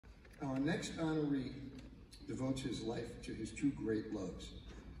Our next honoree devotes his life to his two great loves,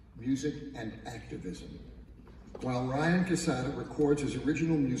 music and activism. While Ryan Cassata records his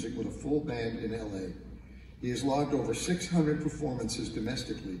original music with a full band in LA, he has logged over 600 performances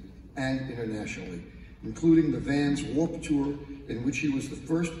domestically and internationally, including the Vans Warped Tour, in which he was the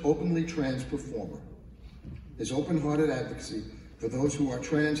first openly trans performer. His open-hearted advocacy for those who are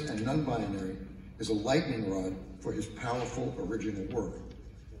trans and non-binary is a lightning rod for his powerful original work.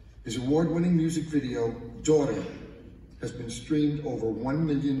 His award-winning music video, Daughter, has been streamed over 1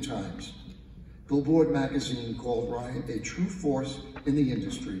 million times. Billboard magazine called Ryan a true force in the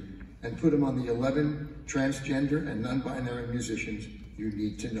industry and put him on the 11 transgender and non-binary musicians you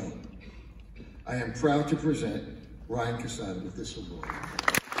need to know. I am proud to present Ryan Cassata with this award.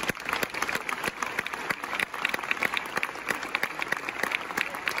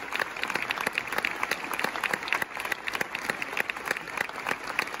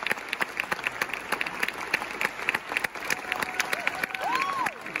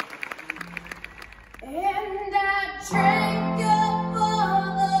 And I drank up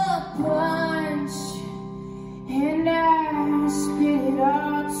all the punch, and I spit it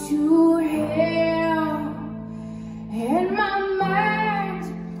all to hell, and my mind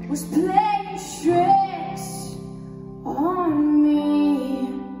was playing tricks on me,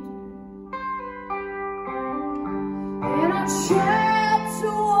 and I tried to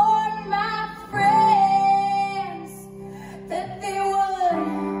warn my friends that they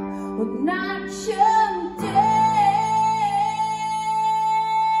would not jump down,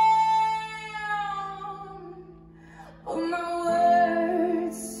 but my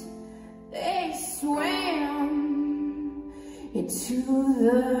words, they swam into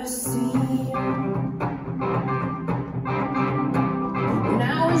the sea. When I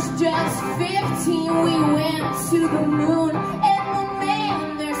was just 15, we went to the moon, and the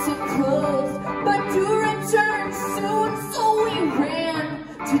man there said close, but do return soon, so we ran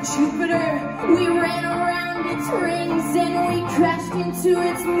to Jupiter. We ran around its rings and we crashed into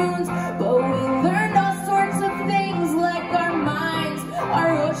its moons, but we learned all sorts of things, like our minds,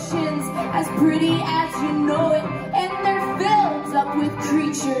 our oceans, as pretty as you know it, and they're filled up with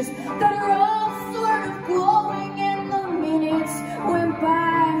creatures that are all sort of glowing. And the minutes went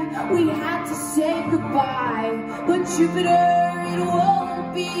by, we had to say goodbye, but Jupiter, it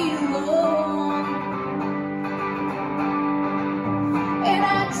won't be long. And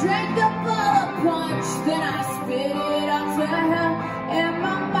I drank up all the punch, then I spit it out to hell, and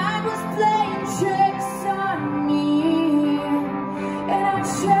my mind was playing tricks on me. And I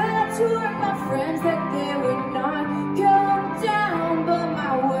tried to warn my friends that they would not come down, but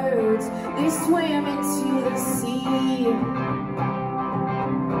my words, they swam into the sea.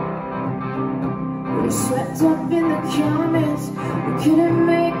 We were swept up in the comments, we couldn't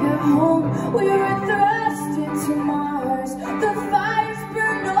make it home, we were thrust into Mars. The fires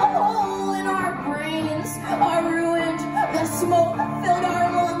burned a hole in our brains, are ruined, the smoke filled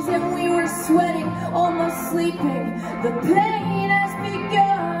our lungs, and we were sweating, almost sleeping. The pain has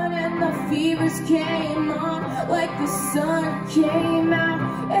begun, and the fevers came on, like the sun came out,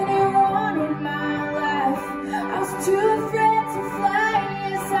 and it wanted my life. I was too afraid to fly,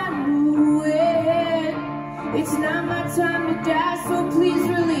 yes I knew it. It's not my time to die, so please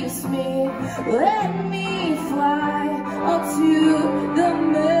release me. Let me fly up to the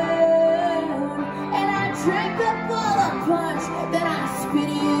moon. And I drank up all the punch, then I spit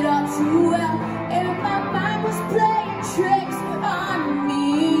it all too well, and my mind was playing tricks on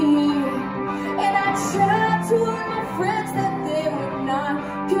me. And I tried to warn my friends that they would not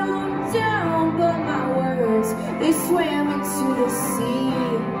come down, but my words, they swam into the sea.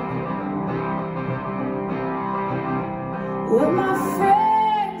 Well, my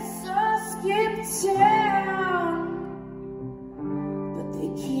friends all skip town, but they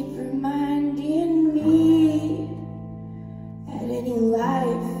keep reminding me that any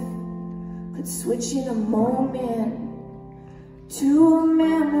life could switch in a moment to a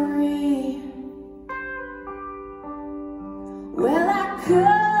memory.